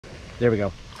There we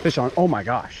go. Fish on. Oh my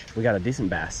gosh, we got a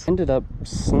decent bass. Ended up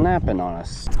snapping on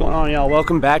us. What's going on, y'all?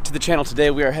 Welcome back to the channel.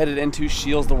 Today we are headed into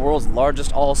Scheels, the world's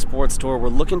largest all sports store. We're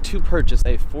looking to purchase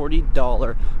a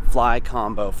 $40 fly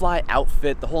combo, fly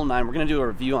outfit, the whole nine. We're gonna do a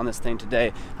review on this thing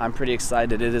today. I'm pretty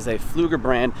excited. It is a Pflueger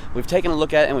brand. We've taken a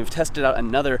look at it and we've tested out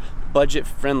another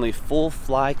budget-friendly full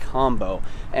fly combo.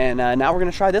 And now we're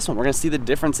gonna try this one. We're gonna see the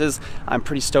differences. I'm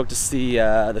pretty stoked to see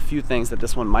the few things that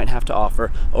this one might have to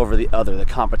offer over the other, the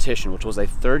competition, which was a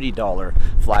 $30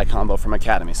 fly combo from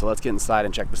Academy. So let's get inside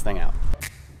and check this thing out.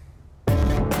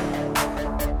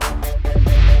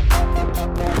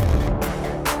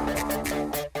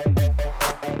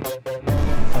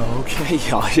 Okay,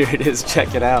 y'all, here it is.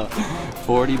 Check it out.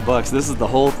 40 bucks. This is the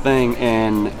whole thing,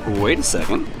 and wait a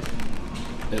second.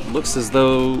 It looks as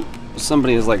though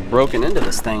somebody has like broken into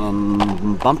this thing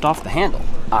and bumped off the handle.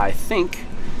 I think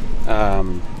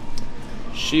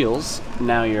Scheels,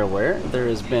 now you're aware, there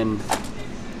has been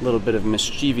a little bit of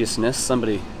mischievousness.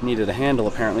 Somebody needed a handle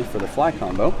apparently for the fly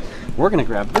combo. We're gonna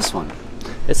grab this one.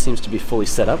 It seems to be fully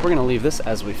set up. We're gonna leave this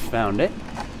as we found it.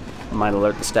 Might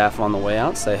alert the staff on the way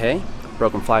out, say, hey,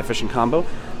 broken fly fishing combo.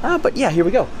 But yeah, here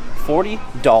we go.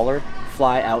 $40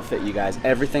 fly outfit, you guys.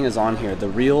 Everything is on here. The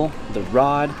reel, the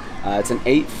rod, it's an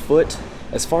 8-foot.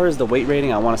 As far as the weight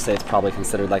rating, I want to say it's probably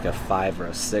considered like a 5 or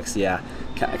a 6. Yeah,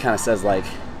 it kind of says like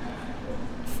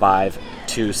 5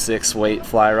 to 6 weight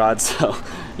fly rod. So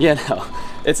yeah, no,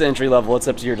 it's entry level. It's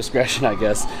up to your discretion, I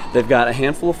guess. They've got a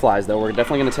handful of flies though. We're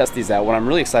definitely going to test these out. What I'm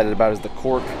really excited about is the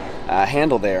cork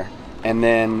handle there, and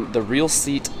then the reel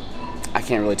seat. I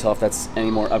can't really tell if that's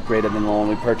any more upgraded than the one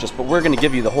we purchased, but we're going to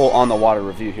give you the whole on the water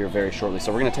review here very shortly.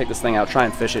 So we're going to take this thing out, try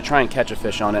and fish it, try and catch a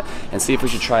fish on it, and see if we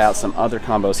should try out some other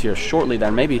combos here shortly that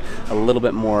are maybe a little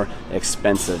bit more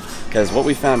expensive. Because what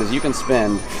we found is you can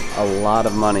spend a lot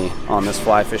of money on this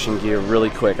fly fishing gear really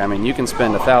quick. I mean, you can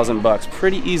spend $1,000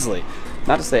 pretty easily.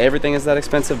 Not to say everything is that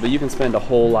expensive, but you can spend a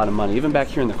whole lot of money. Even back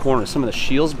here in the corner, some of the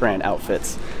Scheels brand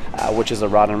outfits, which is a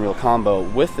rod and reel combo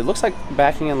with, it looks like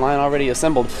backing and line already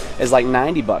assembled, is like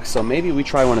 90 bucks. So maybe we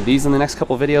try one of these in the next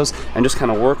couple videos and just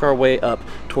kind of work our way up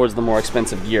towards the more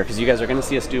expensive gear, because you guys are going to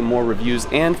see us do more reviews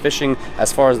and fishing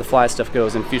as far as the fly stuff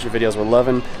goes in future videos. We're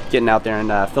loving getting out there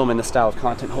and filming this style of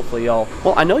content. Hopefully y'all,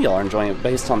 well, I know y'all are enjoying it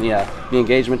based on the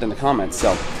engagement in the comments.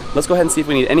 So let's go ahead and see if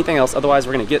we need anything else. Otherwise,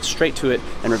 we're going to get straight to it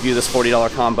and review this $40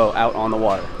 combo out on the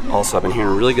water. Also, I've been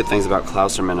hearing really good things about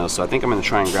Clouser minnows, so I think I'm going to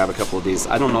try and grab a couple of these.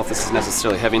 I don't know if this is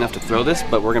necessarily heavy enough to throw this,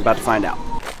 but we're about to find out.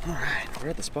 All right, we're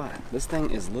at the spot. This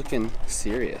thing is looking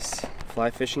serious. Fly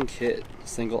fishing kit,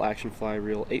 single action fly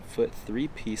reel, 8-foot,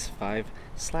 3-piece,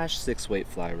 5/6 weight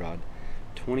fly rod,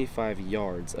 25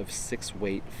 yards of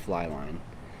 6-weight fly line,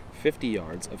 50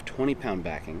 yards of 20-pound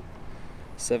backing,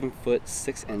 7-foot,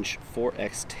 6-inch,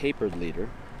 4X tapered leader,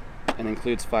 and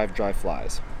includes 5 dry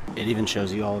flies. It even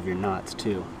shows you all of your knots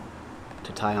too,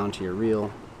 to tie onto your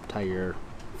reel, tie your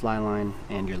fly line,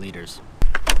 and your leaders.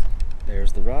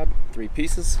 There's the rod, 3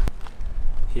 pieces.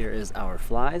 Here is our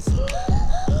flies.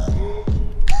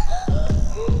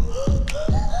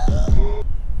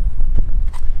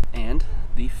 And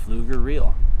the Pflueger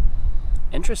reel.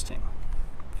 Interesting,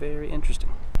 very interesting.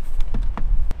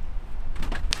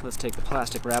 Let's take the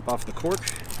plastic wrap off the cork.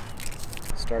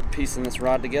 Start piecing this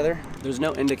rod together. There's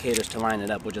no indicators to line it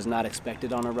up, which is not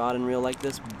expected on a rod and reel like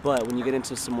this, but when you get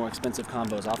into some more expensive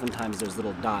combos, oftentimes there's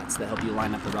little dots that help you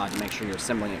line up the rod to make sure you're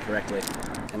assembling it correctly.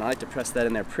 And I like to press that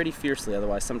in there pretty fiercely,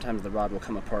 otherwise sometimes the rod will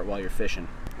come apart while you're fishing.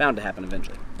 Bound to happen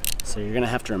eventually. So you're gonna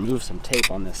have to remove some tape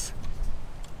on this.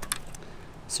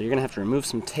 So you're gonna have to remove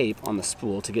some tape on the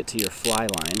spool to get to your fly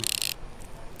line.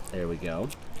 There we go.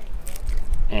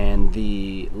 And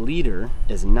the leader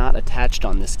is not attached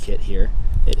on this kit here.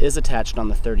 It is attached on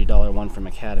the $30 one from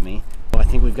Academy. I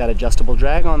think we've got adjustable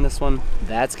drag on this one.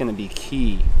 That's going to be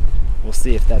key. We'll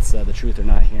see if that's the truth or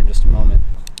not here in just a moment.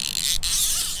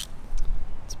 Let's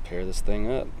pair this thing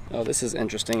up. Oh, this is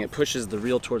interesting. It pushes the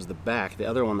reel towards the back. The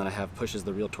other one that I have pushes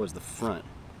the reel towards the front.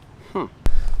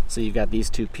 So you've got these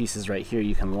 2 pieces right here.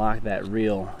 You can lock that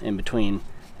reel in between,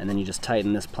 and then you just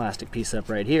tighten this plastic piece up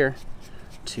right here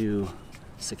to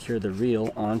secure the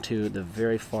reel onto the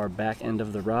very far back end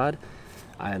of the rod.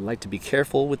 I like to be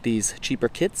careful with these cheaper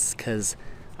kits because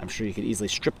I'm sure you could easily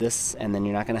strip this and then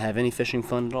you're not going to have any fishing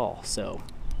fun at all. So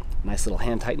nice little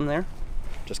hand tighten there.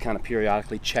 Just kind of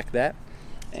periodically check that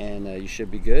and you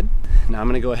should be good. Now I'm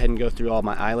going to go ahead and go through all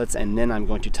my eyelets, and then I'm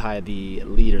going to tie the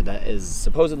leader that is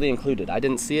supposedly included. I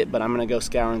didn't see it, but I'm going to go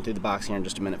scouring through the box here in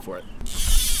just a minute for it.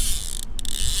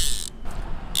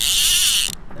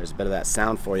 There's a bit of that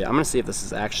sound for you. I'm going to see if this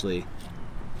is actually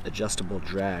adjustable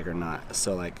drag or not.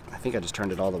 So like, I think I just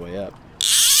turned it all the way up.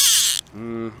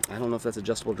 I don't know if that's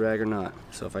adjustable drag or not.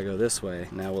 So if I go this way,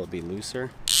 now will it be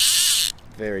looser?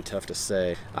 Very tough to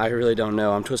say. I really don't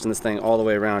know. I'm twisting this thing all the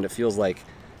way around. It feels like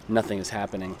nothing is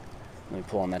happening. Let me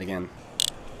pull on that again.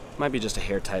 Might be just a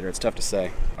hair tighter. It's tough to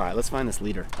say. All right, let's find this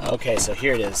leader. Okay, so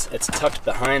here it is. It's tucked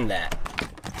behind that.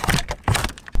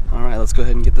 All right, let's go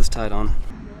ahead and get this tied on.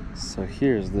 So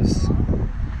here's this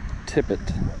tippet.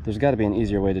 There's got to be an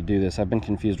easier way to do this. I've been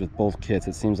confused with both kits.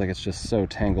 It seems like it's just so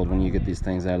tangled when you get these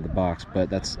things out of the box, but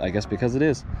that's, I guess, because it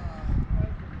is.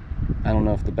 I don't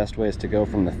know if the best way is to go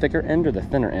from the thicker end or the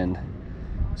thinner end.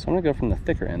 So I'm gonna go from the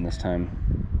thicker end this time.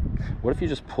 What if you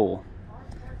just pull?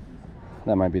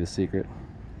 That might be the secret.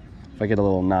 If I get a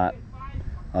little knot,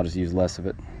 I'll just use less of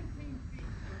it.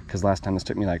 Because last time this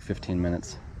took me like 15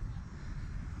 minutes.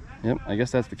 Yep, I guess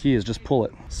that's the key, is just pull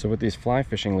it. So with these fly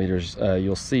fishing leaders,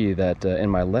 you'll see that in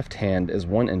my left hand is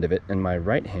one end of it, and my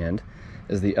right hand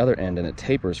is the other end, and it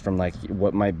tapers from like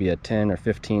what might be a 10 or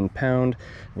 15 pound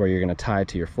where you're going to tie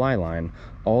to your fly line,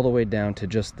 all the way down to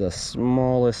just the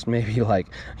smallest, maybe like,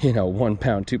 you know, 1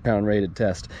 pound, 2 pound rated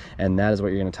test, and that is what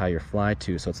you're going to tie your fly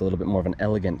to. So it's a little bit more of an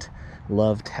elegant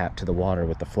love tap to the water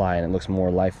with the fly, and it looks more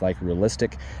lifelike,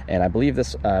 realistic. And I believe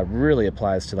this really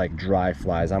applies to like dry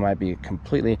flies. I might be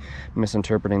completely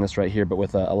misinterpreting this right here, but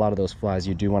with a lot of those flies,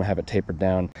 you do want to have it tapered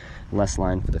down, less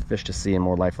line for the fish to see, and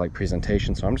more lifelike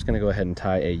presentation. So I'm just going to go ahead and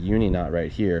tie a uni knot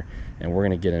right here, and we're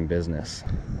going to get in business.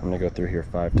 I'm going to go through here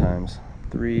 5 times.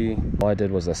 3. All I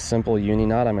did was a simple uni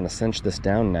knot. I'm going to cinch this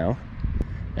down now.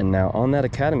 And now on that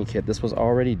Academy kit, this was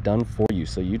already done for you,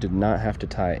 so you did not have to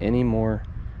tie any more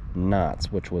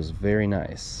knots, which was very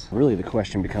nice. Really the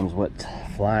question becomes, what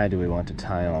fly do we want to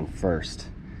tie on first?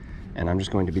 And I'm just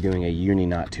going to be doing a uni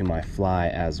knot to my fly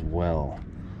as well.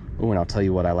 Oh, and I'll tell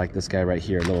you what, I like this guy right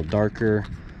here, a little darker.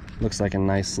 Looks like a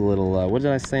nice little, what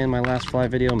did I say in my last fly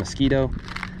video? Mosquito.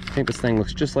 I think this thing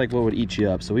looks just like what would eat you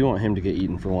up, so we want him to get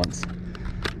eaten for once.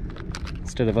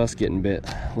 Instead of us getting bit,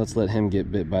 let's let him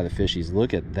get bit by the fishies.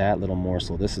 Look at that little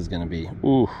morsel. This is gonna be,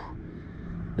 ooh,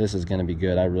 this is gonna be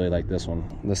good. I really like this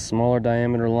one. The smaller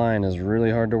diameter line is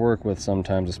really hard to work with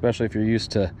sometimes, especially if you're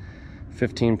used to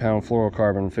 15-pound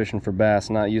fluorocarbon fishing for bass,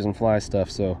 not using fly stuff.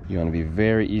 So you want to be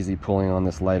very easy pulling on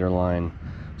this lighter line.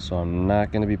 So I'm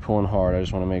not going to be pulling hard. I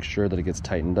just want to make sure that it gets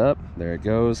tightened up. There it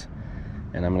goes.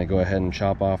 And I'm going to go ahead and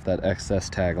chop off that excess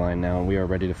tag line now, and we are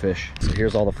ready to fish. So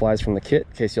here's all the flies from the kit.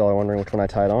 In case y'all are wondering which one I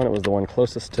tied on, it was the one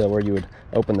closest to where you would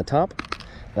open the top.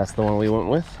 That's the one we went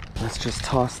with. Let's just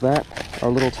toss that, our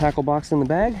little tackle box, in the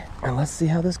bag, and let's see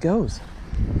how this goes.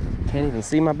 Can't even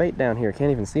see my bait down here.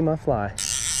 Can't even see my fly.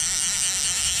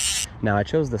 Now I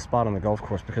chose this spot on the golf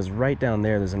course because right down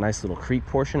there's a nice little creek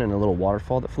portion and a little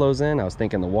waterfall that flows in. I was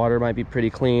thinking the water might be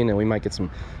pretty clean and we might get some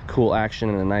cool action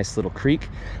in a nice little creek.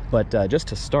 But just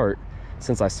to start,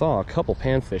 since I saw a couple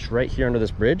panfish right here under this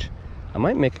bridge, I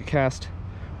might make a cast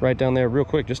right down there real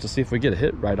quick just to see if we get a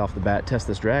hit right off the bat, test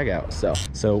this drag out.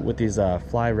 So with these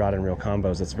fly rod and reel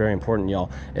combos, it's very important,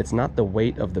 y'all. It's not the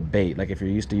weight of the bait. Like if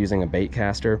you're used to using a bait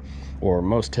caster or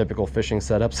most typical fishing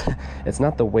setups, it's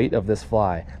not the weight of this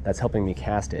fly that's helping me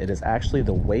cast it. It is actually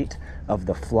the weight of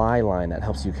the fly line that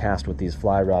helps you cast with these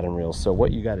fly rod and reels. So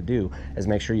what you got to do is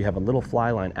make sure you have a little fly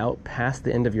line out past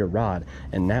the end of your rod,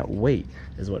 and that weight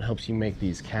is what helps you make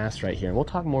these casts right here. And we'll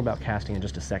talk more about casting in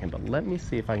just a second, but let me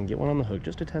see if I can get one on the hook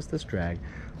just to test this drag.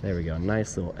 There we go.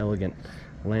 Nice little elegant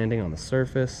landing on the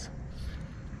surface.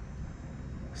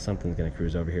 Something's gonna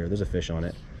cruise over here. There's a fish on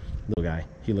it. Little guy.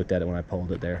 He looked at it when I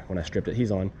pulled it there. When I stripped it,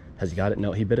 he's on. Has he got it?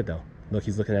 No, he bit it though. Look,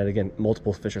 he's looking at it again.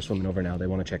 Multiple fish are swimming over now. They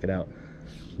want to check it out.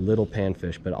 Little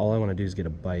panfish, but all I want to do is get a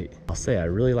bite. I'll say I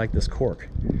really like this cork.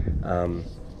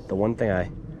 The one thing I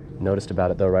noticed about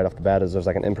it though right off the bat is there's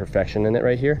like an imperfection in it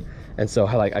right here, and so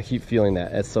I keep feeling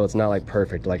that. So it's not like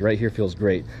perfect. Like right here feels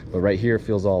great, but right here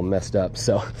feels all messed up.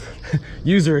 So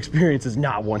user experience is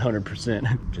not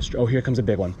 100%. Just, oh, here comes a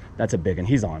big one. That's a big one.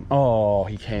 He's on. Oh,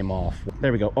 he came off.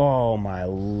 There we go. Oh my,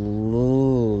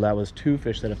 that was 2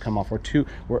 fish that have come off. We're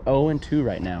 0-2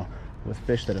 right now with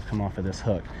fish that have come off of this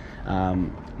hook.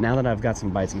 Now that I've got some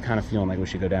bites, I'm kind of feeling like we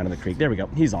should go down to the creek. There we go.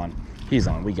 He's on. He's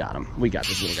on. We got him. We got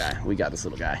this little guy. We got this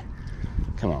little guy.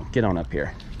 Come on, get on up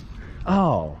here.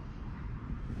 Oh.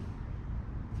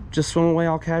 Just swim away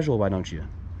all casual, why don't you?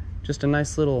 Just a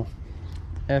nice little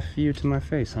F you to my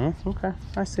face, huh? Okay,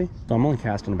 I see. So I'm only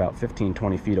casting about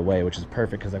 15-20 feet away, which is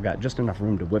perfect because I've got just enough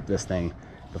room to whip this thing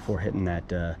before hitting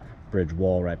that bridge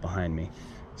wall right behind me.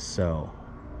 So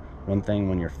one thing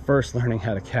when you're first learning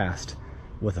how to cast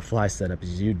with a fly setup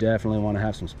is you definitely want to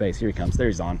have some space. Here he comes. There,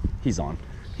 he's on. He's on.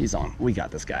 He's on. We got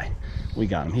this guy. We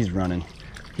got him. He's running.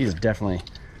 He's definitely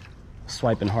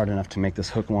swiping hard enough to make this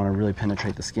hook want to really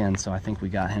penetrate the skin, so I think we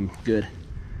got him good.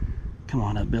 Come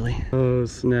on up, Billy. Oh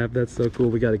snap, that's so cool.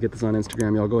 We got to get this on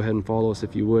Instagram. Y'all go ahead and follow us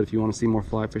if you would, if you want to see more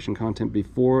fly fishing content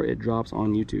before it drops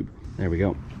on YouTube. There we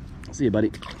go. See you,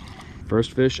 buddy.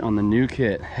 First fish on the new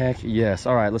kit. Heck yes.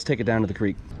 All right, let's take it down to the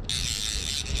creek.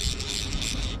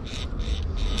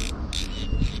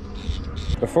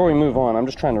 Before we move on, I'm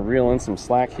just trying to reel in some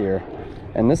slack here,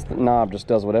 and this knob just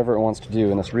does whatever it wants to do,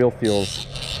 and this reel feels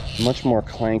much more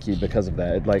clanky because of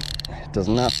that. It does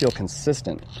not feel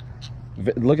consistent.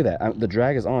 Look at that. The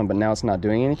drag is on, but now it's not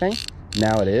doing anything.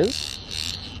 Now it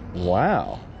is.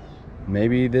 Wow.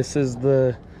 Maybe this is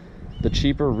the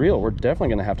cheaper reel. We're definitely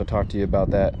going to have to talk to you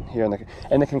about that here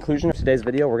in the conclusion of today's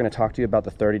video. We're going to talk to you about the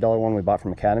 $30 one we bought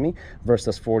from Academy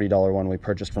versus $40 one we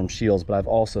purchased from Shields. But I've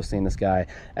also seen this guy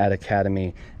at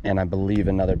Academy and I believe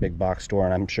another big box store,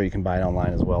 and I'm sure you can buy it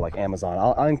online as well, like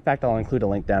Amazon. In fact, I'll include a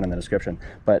link down in the description.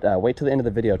 But wait till the end of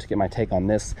the video to get my take on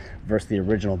this versus the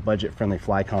original budget-friendly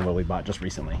fly combo we bought just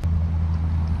recently.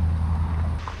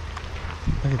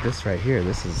 Look at this right here.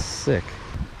 This is sick.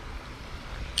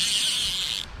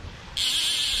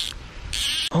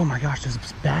 Oh my gosh, there's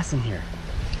bass in here.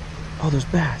 Oh, there's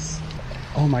bass.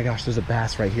 Oh my gosh, there's a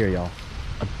bass right here, y'all.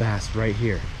 A bass right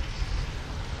here.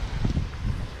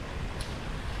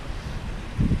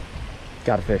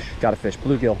 Got a fish, got a fish.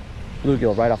 Bluegill.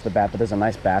 Bluegill right off the bat, but there's a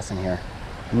nice bass in here.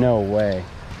 No way.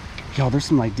 Y'all, there's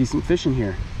some like decent fish in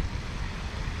here.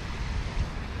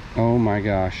 Oh my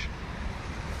gosh.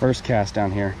 First cast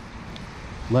down here.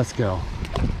 Let's go.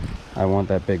 I want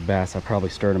that big bass. I probably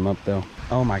stirred him up though.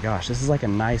 Oh my gosh, this is like a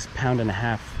nice 1.5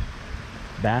 pound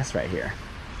bass right here.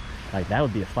 Like that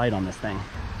would be a fight on this thing.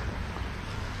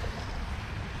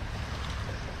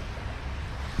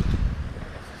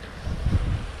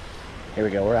 Here we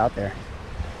go, we're out there.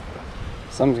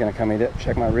 Something's gonna come eat it.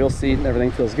 Check my reel seat,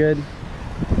 everything feels good.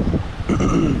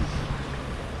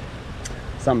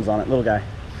 Something's on it, little guy.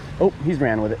 Oh, he's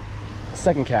ran with it.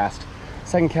 Second cast,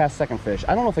 second fish.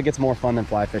 I don't know if it gets more fun than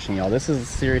fly fishing, y'all. This is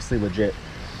seriously legit.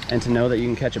 And to know that you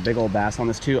can catch a big old bass on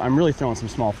this too. I'm really throwing some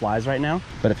small flies right now,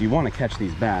 but if you want to catch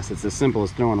these bass, it's as simple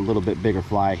as throwing a little bit bigger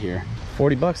fly here.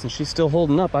 40 bucks and she's still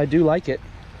holding up. I do like it.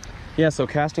 Yeah, so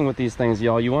casting with these things,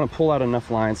 y'all, you want to pull out enough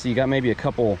line so you got maybe a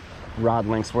couple rod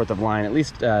lengths worth of line, at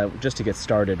least just to get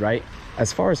started, right?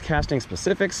 As far as casting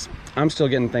specifics, I'm still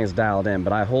getting things dialed in,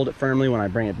 but I hold it firmly when I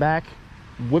bring it back,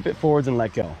 whip it forwards and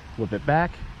let go. Whip it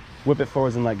back, whip it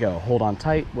forwards and let go. Hold on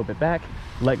tight, whip it back,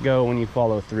 let go when you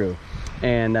follow through.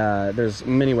 And there's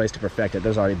many ways to perfect it.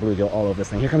 There's already bluegill all over this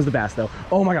thing. Here comes the bass though.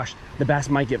 Oh my gosh, the bass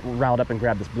might get riled up and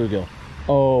grab this bluegill.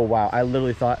 Oh wow, I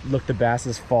literally thought, look, the bass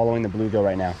is following the bluegill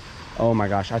right now. Oh my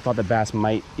gosh, I thought the bass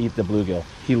might eat the bluegill.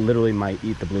 He literally might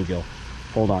eat the bluegill.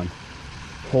 Hold on,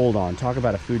 hold on. Talk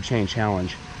about a food chain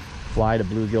challenge. Fly to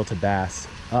bluegill to bass.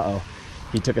 Uh-oh,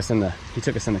 he took us in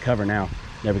the cover now.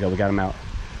 There we go, we got him out.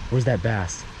 Where's that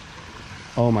bass?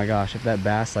 Oh my gosh, if that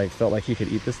bass like felt like he could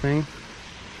eat this thing.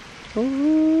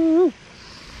 Ooh.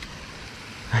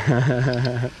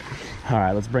 All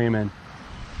right, let's bring him in.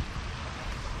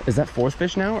 Is that fourth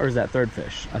fish now or is that third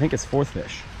fish? I think it's fourth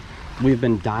fish. We've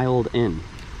been dialed in.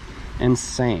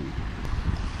 Insane.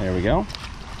 There we go.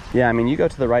 Yeah, I mean, you go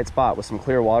to the right spot with some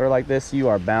clear water like this, you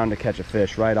are bound to catch a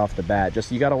fish right off the bat. Just,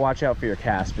 you got to watch out for your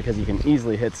cast because you can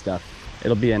easily hit stuff.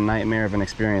 It'll be a nightmare of an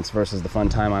experience versus the fun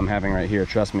time I'm having right here.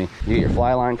 Trust me. You get your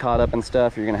fly line caught up and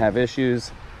stuff, you're going to have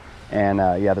issues. And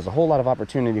yeah, there's a whole lot of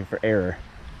opportunity for error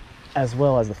as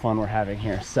well as the fun we're having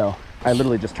here. So I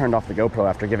literally just turned off the GoPro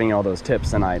after giving you all those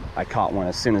tips and I caught one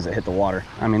as soon as it hit the water.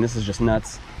 I mean, this is just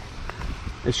nuts.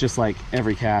 It's just like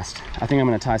every cast. I think I'm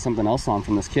gonna tie something else on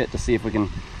from this kit to see if we can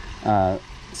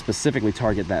specifically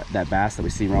target that bass that we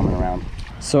see roaming around.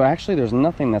 So actually there's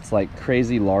nothing that's like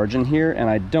crazy large in here, and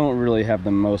I don't really have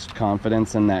the most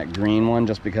confidence in that green one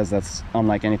just because that's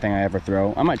unlike anything I ever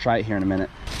throw. I might try it here in a minute.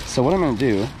 So what I'm gonna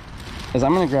do is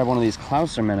I'm gonna grab one of these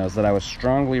Clouser minnows that I was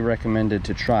strongly recommended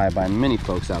to try by many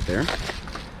folks out there.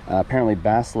 Apparently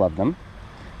bass love them.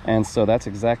 And so that's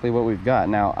exactly what we've got.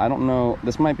 Now, I don't know,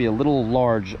 this might be a little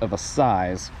large of a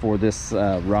size for this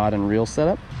rod and reel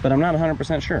setup, but I'm not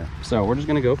 100% sure. So we're just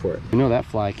gonna go for it. You know that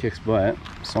fly kicks butt,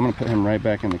 so I'm gonna put him right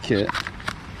back in the kit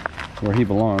where he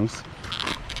belongs.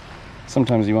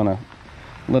 Sometimes you wanna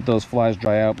let those flies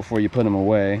dry out before you put them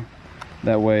away.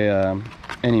 That way,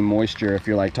 any moisture, if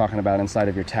you're like talking about inside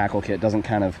of your tackle kit, doesn't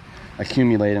kind of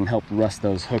accumulate and help rust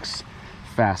those hooks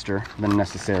faster than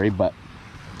necessary, but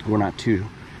we're not too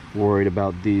worried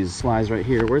about these flies right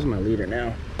here. Where's my leader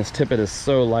now? This tippet is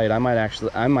so light, I might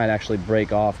actually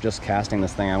break off just casting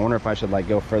this thing. I wonder if I should like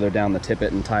go further down the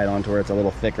tippet and tie it on to where it's a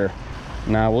little thicker.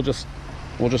 Nah, we'll just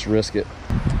We'll just risk it.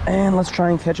 And let's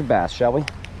try and catch a bass, shall we?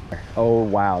 Oh,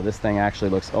 wow, this thing actually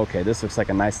looks, okay, this looks like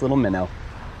a nice little minnow.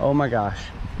 Oh my gosh.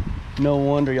 No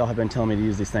wonder y'all have been telling me to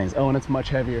use these things. Oh, and it's much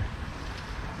heavier.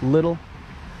 Little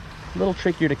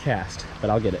trickier to cast, but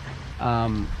I'll get it.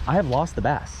 I have lost the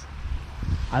bass.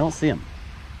 I don't see him.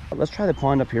 Let's try the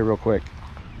pond up here real quick.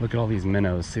 Look at all these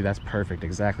minnows. See, that's perfect.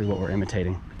 Exactly what we're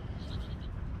imitating.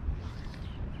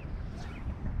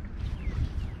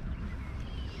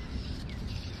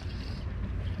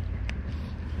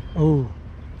 Oh,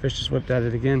 fish just whipped at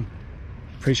it again.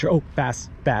 Pretty sure. Oh, bass,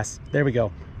 bass. There we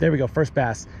go. There we go. First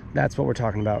bass. That's what we're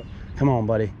talking about. Come on,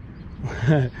 buddy.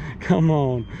 Come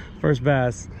on. First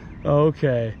bass.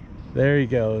 Okay. There he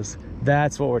goes.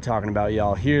 That's what we're talking about,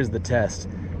 y'all. Here's the test.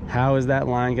 How is that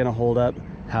line going to hold up?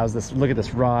 How's this? Look at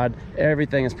this rod.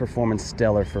 Everything is performing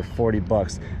stellar for 40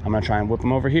 bucks. I'm going to try and whip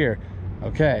him over here.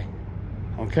 Okay.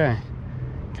 Okay.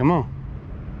 Come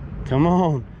on. Come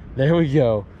on. There we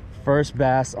go. First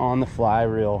bass on the fly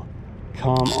reel.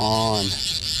 Come on.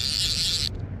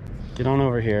 Get on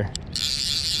over here. I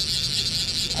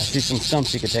see some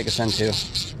stumps you could take us into.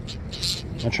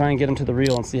 I'm gonna try and get him to the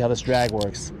reel and see how this drag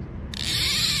works.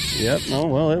 Yep, oh,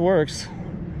 well, it works.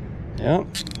 Yep,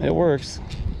 it works.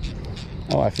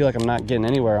 Oh, I feel like I'm not getting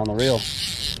anywhere on the reel.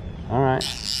 All right.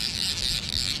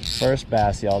 First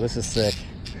bass, y'all. This is sick.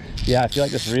 Yeah, I feel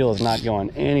like this reel is not going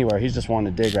anywhere. He's just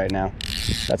wanting to dig right now.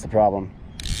 That's the problem.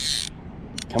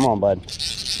 Come on, bud.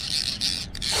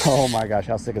 Oh my gosh,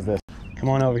 how sick is this? Come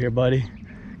on over here, buddy.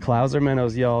 Clouser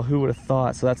minnows, y'all. Who would have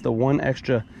thought? So that's the one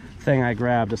extra thing I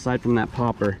grabbed aside from that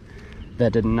popper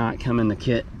that did not come in the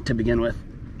kit to begin with.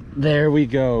 There we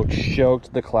go.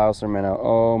 Choked the clouser minnow.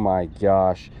 Oh my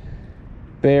gosh.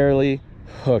 Barely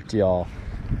hooked, y'all.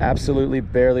 Absolutely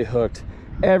barely hooked.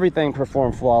 Everything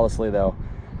performed flawlessly though.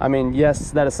 I mean,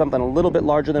 yes, that is something a little bit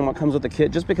larger than what comes with the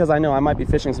kit, just because I know I might be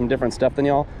fishing some different stuff than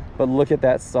y'all, but look at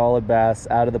that solid bass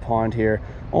out of the pond here.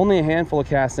 Only a handful of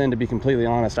casts in, to be completely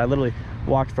honest. I literally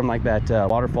walked from like that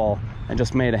waterfall and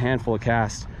just made a handful of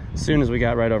casts as soon as we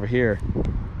got right over here.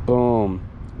 Boom.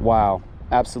 Wow.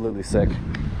 Absolutely sick.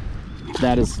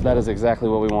 That is exactly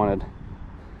what we wanted.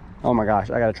 Oh my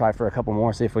gosh, I gotta try for a couple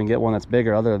more, see if we can get one that's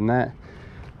bigger. Other than that,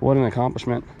 what an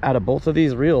accomplishment. Out of both of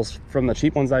these reels, from the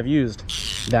cheap ones I've used,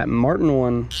 that Martin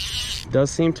one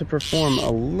does seem to perform a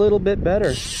little bit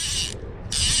better.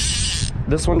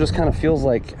 This one just kind of feels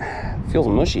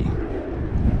mushy.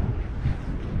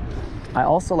 I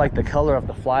also like the color of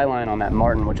the fly line on that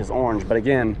Martin, which is orange, but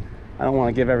again, I don't want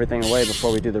to give everything away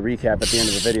before we do the recap at the end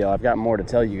of the video. I've got more to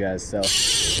tell you guys. So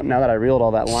now that I reeled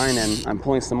all that line in, I'm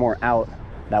pulling some more out.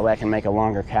 That way I can make a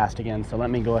longer cast again. So let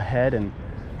me go ahead and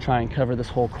try and cover this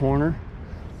whole corner,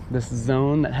 this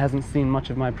zone that hasn't seen much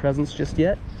of my presence just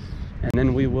yet, and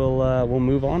then we'll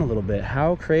move on a little bit.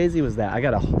 How crazy was that? I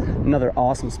got another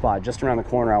awesome spot just around the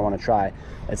corner I want to try.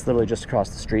 It's literally just across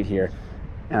the street here,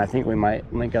 and I think we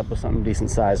might link up with something decent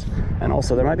sized. And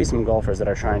also there might be some golfers that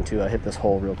are trying to hit this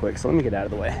hole real quick, so let me get out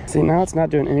of the way. See, now it's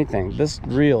not doing anything. This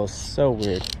reel is so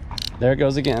weird. There it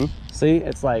goes again. See,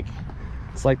 it's like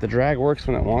the drag works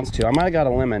when it wants to. I might have got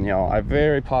a lemon, y'all. I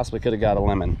very possibly could have got a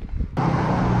lemon.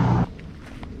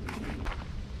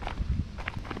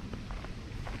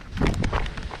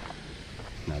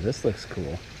 Now this looks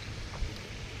cool.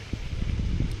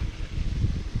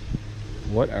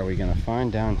 What are we gonna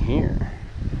find down here?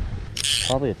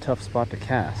 Probably a tough spot to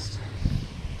cast.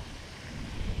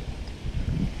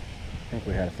 I think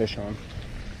we had a fish on.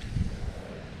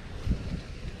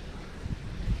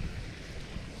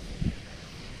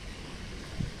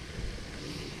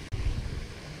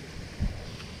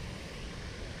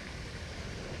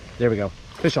 There we go.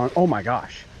 Fish on. Oh my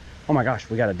gosh. Oh my gosh,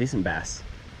 we got a decent bass.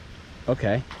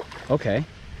 Okay. Okay.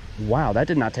 Wow, that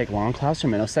did not take long. Clouser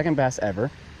minnow, second bass ever.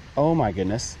 Oh my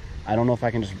goodness. I don't know if I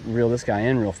can just reel this guy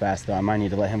in real fast though. I might need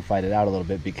to let him fight it out a little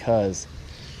bit because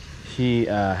he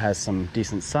has some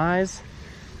decent size.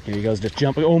 Here he goes, just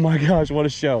jumping. Oh my gosh, what a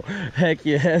show. Heck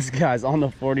yes, guys, on the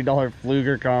 $40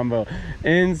 Pflueger combo.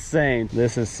 Insane.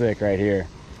 This is sick right here.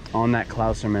 On that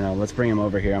clouser minnow. Let's bring him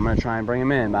over here. I'm gonna try and bring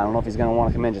him in, but I don't know if he's gonna want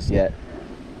to come in just yet.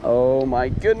 Oh my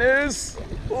goodness.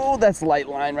 Oh, that's light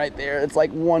line right there. It's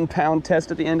like 1 pound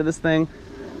test at the end of this thing.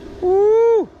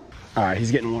 Woo! All right,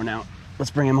 he's getting worn out.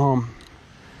 Let's bring him home.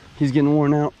 He's getting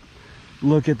worn out.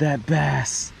 Look at that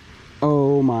bass.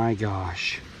 Oh my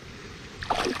gosh.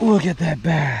 Look at that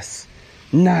bass.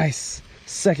 Nice.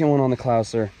 Second one on the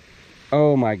clouser.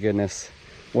 Oh my goodness.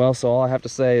 Well, so all I have to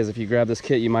say is if you grab this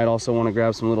kit, you might also want to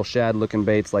grab some little shad looking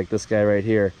baits like this guy right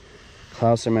here.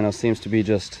 Clouser minnow seems to be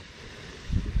just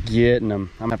getting them.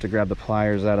 I'm gonna have to grab the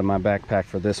pliers out of my backpack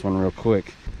for this one real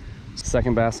quick.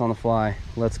 Second bass on the fly.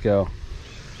 Let's go.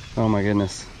 Oh my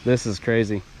goodness. This is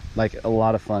crazy. Like a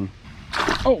lot of fun.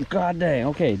 Oh, god dang.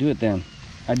 Okay, do it then.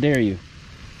 I dare you.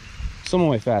 Swim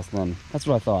away fast then. That's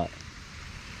what I thought.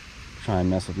 Try and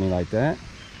mess with me like that.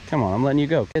 Come on, I'm letting you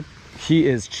go, kid. He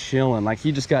is chilling. Like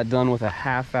he just got done with a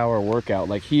half-hour workout.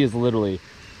 Like he is literally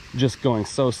just going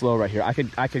so slow right here. I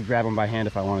could grab him by hand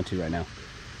if I wanted to right now.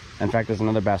 In fact, there's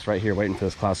another bass right here waiting for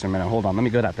this Clouser minnow. Hold on, let me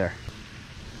go out there.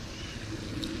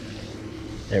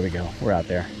 There we go, we're out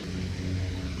there.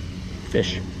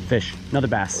 Fish, fish, another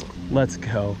bass. Let's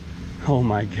go. Oh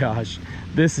my gosh,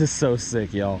 this is so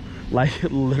sick, y'all. Like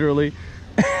literally,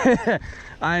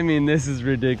 I mean, this is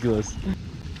ridiculous.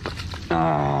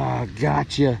 Ah,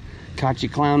 gotcha. Caught you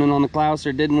clowning on the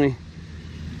Clouser, didn't we?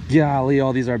 Golly,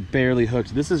 all these are barely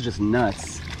hooked. This is just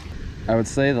nuts. I would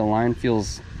say the line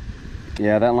feels,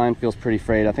 yeah, that line feels pretty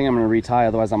frayed. I think I'm gonna retie,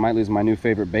 otherwise I might lose my new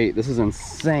favorite bait. This is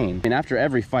insane. And after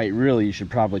every fight, really, you should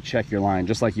probably check your line,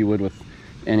 just like you would with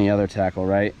any other tackle,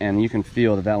 right? And you can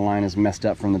feel that that line is messed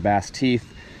up from the bass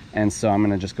teeth. And so I'm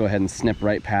gonna just go ahead and snip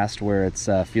right past where it's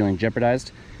feeling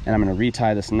jeopardized. And I'm gonna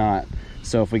retie this knot.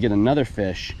 So if we get another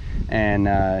fish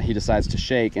and he decides to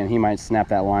shake, and he might snap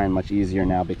that line much easier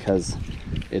now because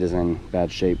it is in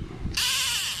bad shape.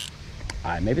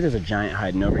 All right, maybe there's a giant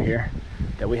hiding over here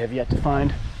that we have yet to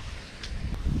find.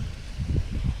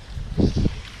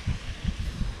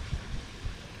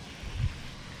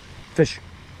 Fish,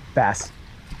 bass,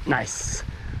 nice.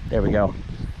 There we go.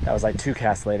 That was like 2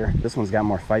 casts later. This one's got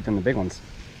more fight than the big ones.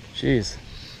 Jeez,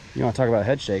 you wanna talk about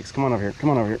head shakes? Come on over here, come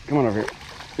on over here, come on over here.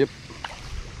 Yep,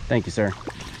 thank you, sir.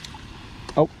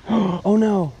 Oh, oh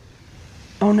no,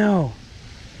 oh no.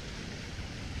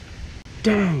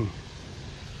 Dang,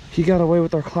 he got away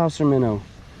with our Clouser minnow.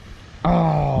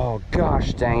 Oh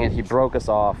gosh dang it, he broke us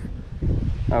off.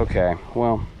 Okay,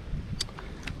 well,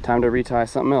 time to retie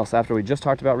something else after we just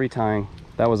talked about retying.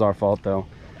 That was our fault though.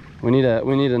 We need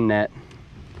a net.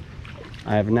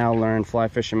 I have now learned fly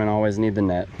fishermen always need the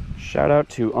net. Shout out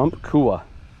to Kua.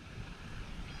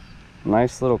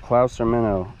 Nice little Clouser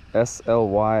minnow,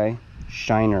 SLY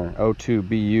Shiner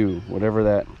 02BU, whatever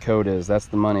that code is. That's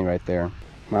the money right there.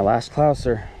 My last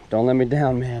Clouser. Don't let me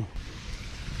down, man.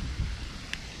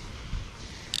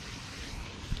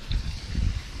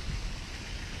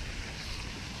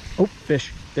 Oh,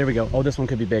 fish. There we go. Oh, this one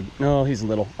could be big. No, he's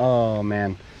little. Oh,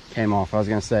 man. Came off. I was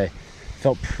going to say.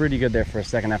 Felt pretty good there for a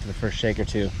second after the first shake or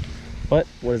two. But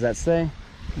what does that say?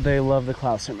 They love the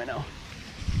Clouser minnow.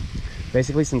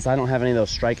 Basically, since I don't have any of those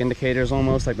strike indicators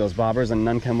almost, like those bobbers, and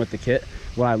none come with the kit,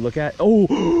 what I look at,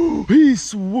 oh, he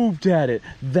swooped at it.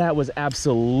 That was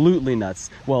absolutely nuts.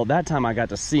 Well, that time I got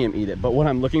to see him eat it, but what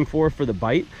I'm looking for the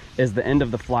bite is the end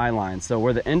of the fly line. So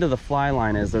where the end of the fly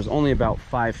line is, there's only about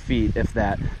 5 feet, if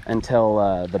that,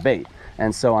 until the bait.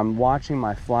 And so I'm watching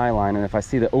my fly line, and if I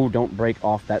see that, oh, don't break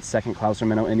off that second Clouser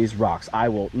minnow in these rocks, I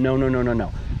will, no.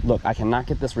 Look, I cannot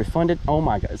get this refunded. Oh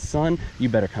my God, son, you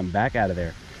better come back out of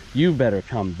there. You better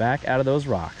come back out of those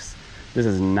rocks. This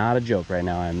is not a joke right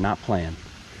now. I am not playing.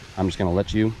 I'm just gonna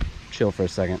let you chill for a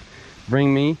second.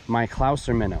 Bring me my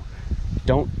Clouser minnow.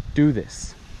 Don't do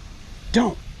this.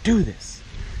 Don't do this.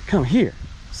 Come here,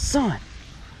 son.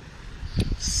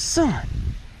 Son,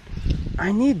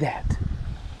 I need that.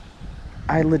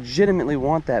 I legitimately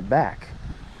want that back.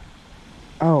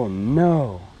 Oh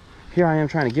no. Here I am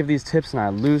trying to give these tips and I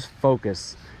lose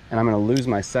focus. And I'm gonna lose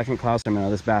my second Clouser minnow.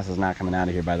 This bass is not coming out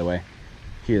of here, by the way.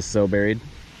 He is so buried.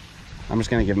 I'm just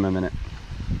gonna give him a minute.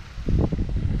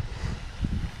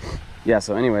 Yeah,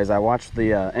 so anyways, I watched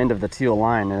the end of the teal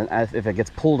line, and if it gets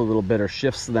pulled a little bit or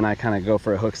shifts, then I kind of go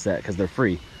for a hook set because they're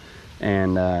free.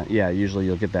 And yeah, usually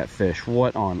you'll get that fish.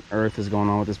 What on earth is going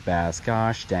on with this bass?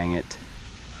 Gosh dang it.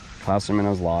 Clouser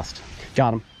minnow's lost.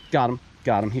 Got him, got him,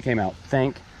 got him. He came out.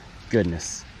 Thank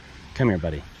goodness. Come here,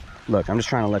 buddy. Look, I'm just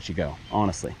trying to let you go,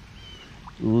 honestly.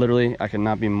 Literally, I could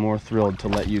not be more thrilled to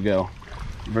let you go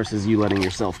versus you letting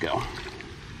yourself go.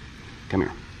 Come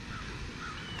here.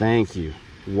 Thank you.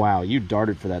 Wow, you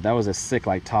darted for that. That was a sick,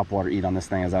 like, topwater eat on this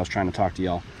thing as I was trying to talk to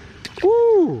y'all.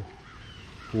 Woo!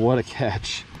 What a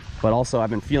catch. But also, I've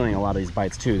been feeling a lot of these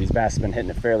bites, too. These bass have been hitting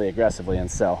it fairly aggressively, and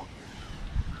so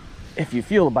if you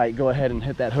feel a bite, go ahead and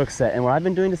hit that hook set. And what I've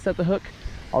been doing to set the hook,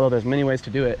 although there's many ways to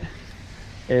do it,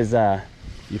 is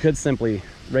you could simply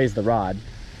raise the rod,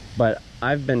 but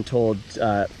I've been told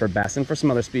for bass and for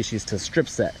some other species to strip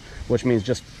set, which means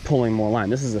just pulling more line.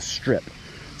 This is a strip.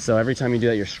 So every time you do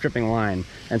that, you're stripping line.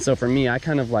 And so for me, I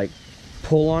kind of like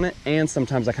pull on it, and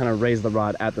sometimes I kind of raise the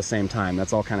rod at the same time.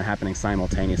 That's all kind of happening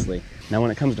simultaneously. Now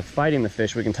when it comes to fighting the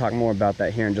fish, we can talk more about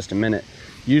that here in just a minute.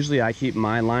 Usually I keep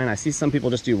my line, I see some people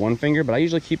just do one finger, but I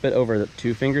usually keep it over the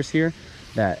 2 fingers here.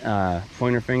 That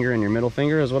pointer finger and your middle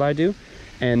finger is what I do.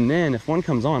 And then if one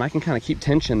comes on, I can kind of keep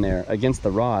tension there against the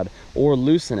rod or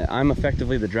loosen it. I'm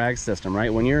effectively the drag system,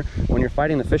 right? When you're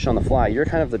fighting the fish on the fly, you're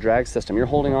kind of the drag system. You're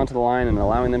holding onto the line and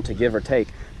allowing them to give or take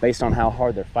based on how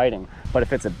hard they're fighting. But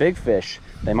if it's a big fish,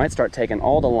 they might start taking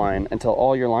all the line until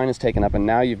all your line is taken up, and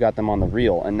now you've got them on the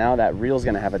reel. And now that reel's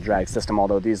gonna have a drag system,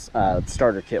 although these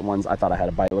starter kit ones, I thought I had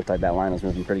a bite. It looked like that line was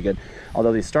moving pretty good.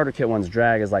 Although these starter kit ones,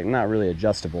 drag is like not really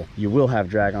adjustable. You will have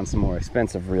drag on some more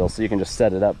expensive reels, so you can just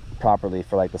set it up properly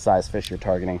for like the size fish you're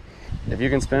targeting. If you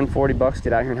can spend 40 bucks,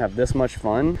 get out here and have this much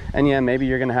fun, and yeah, maybe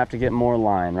you're gonna have to get more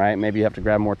line, right? Maybe you have to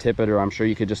grab more tippet, or I'm sure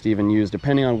you could just even use,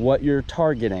 depending on what you're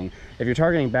targeting. If you're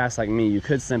targeting bass like me, you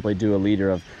could simply do a leader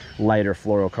of lighter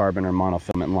fluorocarbon or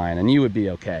monofilament line, and you would be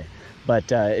okay.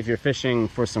 But if you're fishing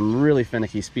for some really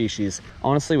finicky species,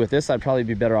 honestly with this, I'd probably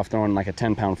be better off throwing like a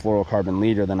 10-pound fluorocarbon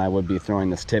leader than I would be throwing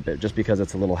this tippet, just because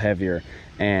it's a little heavier,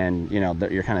 and you know,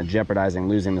 you're kind of jeopardizing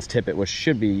losing this tippet, which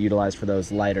should be utilized for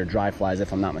those lighter dry flies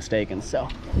if I'm not mistaken. So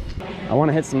I want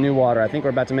to hit some new water. I think we're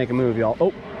about to make a move, y'all.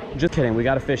 Oh, just kidding, we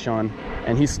got a fish on,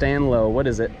 and he's staying low. What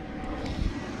is it?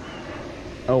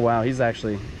 Oh wow, he's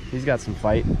got some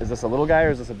fight. Is this a little guy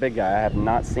or is this a big guy? I have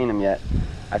not seen him yet.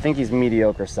 I think he's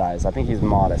mediocre size. I think he's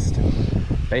modest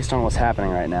based on what's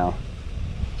happening right now.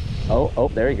 Oh,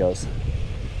 there he goes.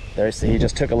 He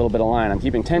just took a little bit of line. I'm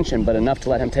keeping tension, but enough to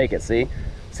let him take it. See,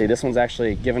 this one's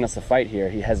actually giving us a fight here.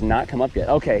 He has not come up yet.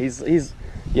 Okay, he's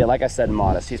yeah, like I said,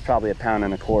 modest. He's probably 1.25 pounds,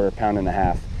 1.5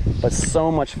 pounds, but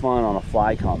so much fun on a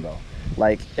fly combo.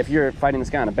 Like if you're fighting this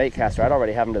guy on a bait caster, I'd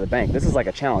already have him to the bank. This is like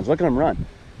a challenge. Look at him run.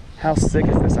 How sick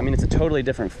is this? I mean, it's a totally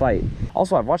different fight.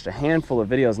 Also, I've watched a handful of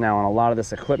videos now on a lot of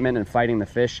this equipment and fighting the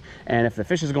fish. And if the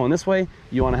fish is going this way,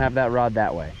 you want to have that rod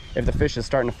that way. If the fish is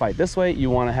starting to fight this way, you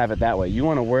want to have it that way. You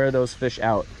want to wear those fish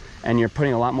out, and you're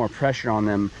putting a lot more pressure on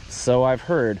them. So I've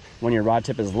heard, when your rod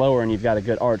tip is lower and you've got a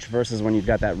good arch versus when you've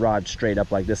got that rod straight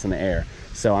up like this in the air.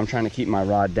 So I'm trying to keep my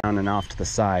rod down and off to the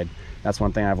side. That's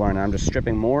one thing I've learned. I'm just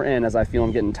stripping more in as I feel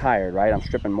I'm getting tired, right? I'm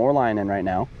stripping more line in right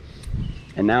now.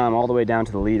 And now I'm all the way down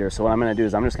to the leader. So what I'm gonna do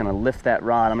is I'm just gonna lift that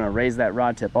rod. I'm gonna raise that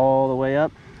rod tip all the way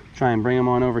up, try and bring them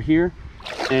on over here.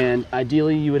 And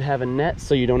ideally you would have a net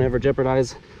so you don't ever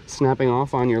jeopardize snapping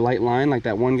off on your light line like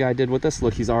that one guy did with us.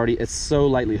 Look, it's so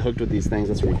lightly hooked with these things.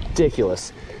 It's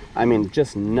ridiculous. I mean,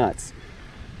 just nuts.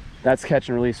 That's catch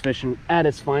and release fishing at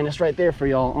its finest right there for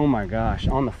y'all. Oh my gosh,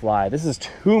 on the fly. This is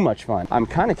too much fun. I'm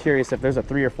kind of curious if there's a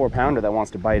 3 or 4 pounder that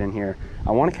wants to bite in here.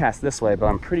 I want to cast this way, but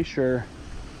I'm pretty sure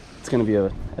it's going to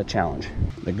be a challenge.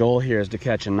 The goal here is to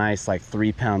catch a nice like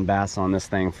 3-pound bass on this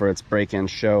thing for its break-in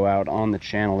show out on the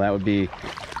channel. That would be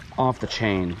off the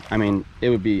chain. I mean,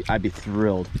 I'd be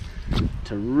thrilled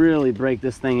to really break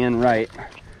this thing in right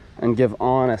and give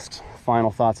honest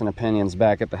final thoughts and opinions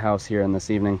back at the house here in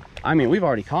this evening. I mean, we've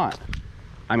already caught,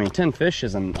 10 fish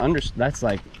is that's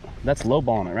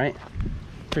lowballing it, right?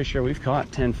 Pretty sure we've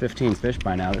caught 10, 15 fish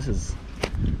by now. This is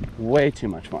way too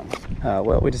much fun.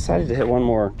 Well, we decided to hit one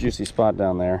more juicy spot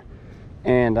down there,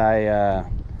 and I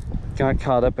got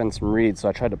caught up in some reeds, so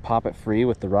I tried to pop it free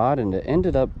with the rod, and it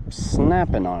ended up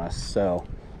snapping on us. So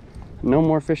no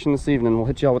more fishing this evening. We'll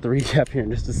hit y'all with the recap here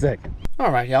in just a second. All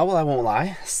right, y'all, well, I won't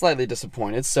lie, slightly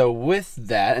disappointed. So with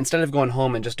that, instead of going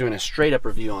home and just doing a straight up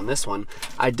review on this one,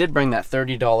 I did bring that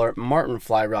 $30 Martin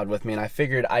fly rod with me, and I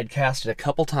figured I'd cast it a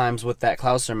couple times with that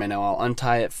Clouser minnow. I'll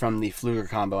untie it from the Pflueger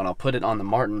combo and I'll put it on the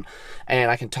Martin,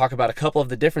 and I can talk about a couple of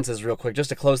the differences real quick just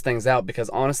to close things out, because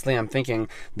honestly, I'm thinking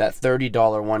that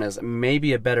 $30 one is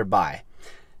maybe a better buy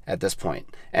at this point.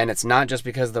 And it's not just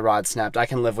because the rod snapped. I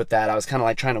can live with that. I was kind of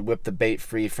like trying to whip the bait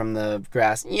free from the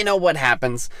grass. You know what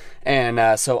happens.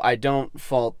 And so I don't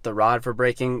fault the rod for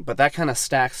breaking, but that kind of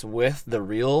stacks with the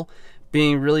reel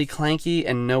being really clanky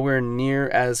and nowhere near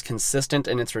as consistent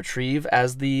in its retrieve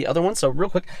as the other one. So real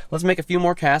quick, let's make a few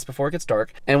more casts before it gets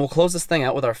dark, and we'll close this thing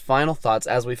out with our final thoughts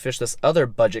as we fish this other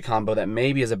budget combo that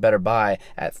maybe is a better buy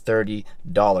at $30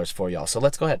 for y'all. So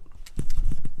let's go ahead.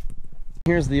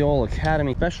 Here's the old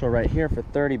Academy special right here for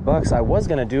 30 bucks. I was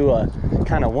gonna do a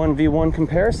kind of 1v1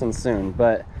 comparison soon,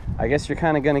 but I guess you're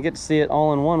kind of gonna get to see it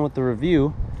all in one with the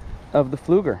review of the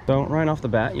Pflueger. So right off the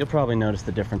bat, you'll probably notice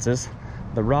the differences.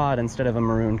 The rod, instead of a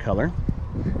maroon color,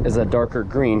 is a darker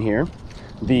green here.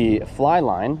 The fly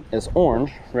line is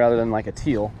orange rather than like a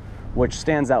teal, which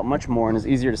stands out much more and is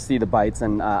easier to see the bites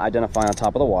and identify on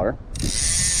top of the water.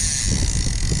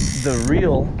 The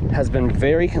reel has been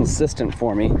very consistent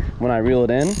for me when I reel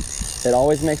it in. It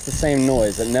always makes the same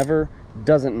noise. It never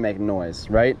doesn't make noise,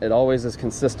 right? It always is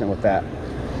consistent with that.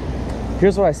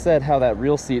 Here's what I said, how that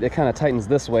real seat, it kind of tightens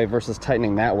this way versus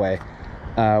tightening that way.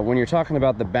 When you're talking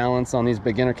about the balance on these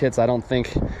beginner kits, I don't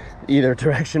think either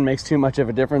direction makes too much of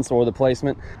a difference, or the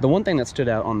placement. The one thing that stood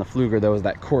out on the Pflueger though is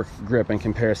that cork grip in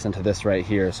comparison to this right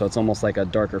here. So it's almost like a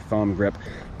darker foam grip.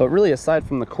 But really, aside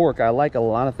from the cork, I like a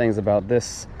lot of things about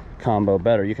this combo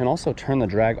better. You can also turn the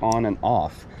drag on and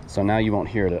off. So now you won't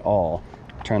hear it at all.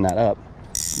 Turn that up,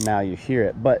 now you hear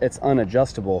it, but it's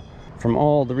unadjustable from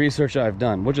all the research I've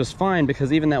done, which is fine,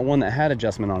 because even that one that had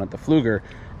adjustment on it, the Pflueger,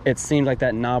 it seemed like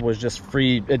that knob was just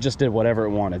free. It just did whatever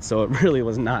it wanted, so it really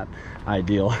was not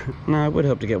ideal. Now, I would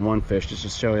hope to get one fish just to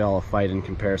show y'all a fight in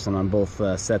comparison on both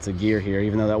sets of gear here,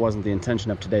 even though that wasn't the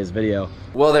intention of today's video.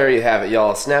 Well, there you have it,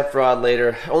 y'all. Snap rod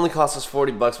later. Only cost us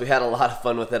 40 bucks. We had a lot of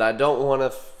fun with it. I don't want to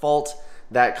fault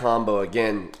that combo.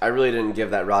 Again, I really didn't give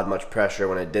that rod much pressure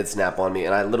when it did snap on me,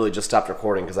 and I literally just stopped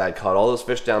recording because I had caught all those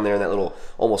fish down there in that little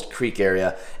almost creek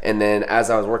area. And then as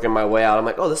I was working my way out, I'm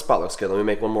like, oh, this spot looks good, let me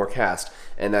make one more cast.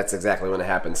 And that's exactly when it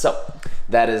happened. So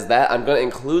that is that. I'm going to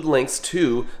include links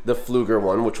to the Pflueger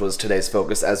one, which was today's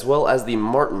focus, as well as the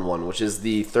Martin one, which is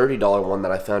the $30 one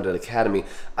that I found at Academy.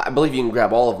 I believe you can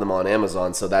grab all of them on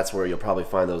Amazon, so that's where you'll probably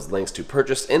find those links to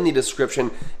purchase in the description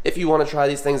if you want to try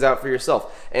these things out for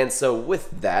yourself. And so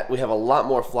with that, we have a lot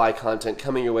more fly content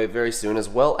coming your way very soon, as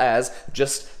well as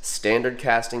just standard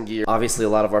casting gear. Obviously, a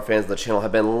lot of our fans of the channel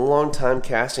have been long-time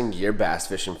casting gear bass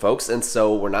fishing folks, and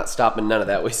so we're not stopping none of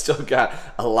that. We still got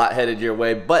a lot headed your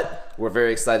way, but we're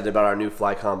very excited about our new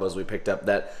fly combos we picked up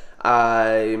that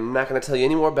I'm not going to tell you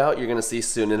any more about. You're going to see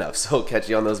soon enough. So catch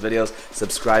you on those videos.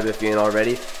 Subscribe if you ain't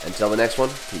already. Until the next one,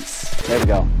 peace. There we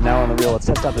go. Now on the reel, let's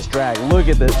test out this drag. Look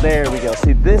at this. There we go.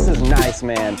 See, this is nice,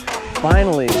 man.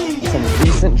 Finally, some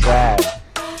decent drag.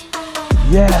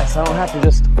 Yes, I don't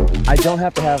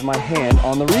have to have my hand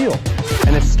on the reel.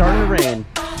 And it's starting to rain.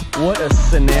 What a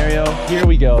scenario. Here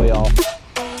we go, y'all.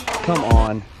 Come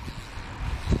on.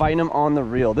 Fighting them on the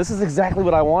reel. This is exactly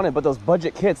what I wanted, but those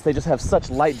budget kits, they just have such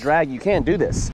light drag, you can't do this.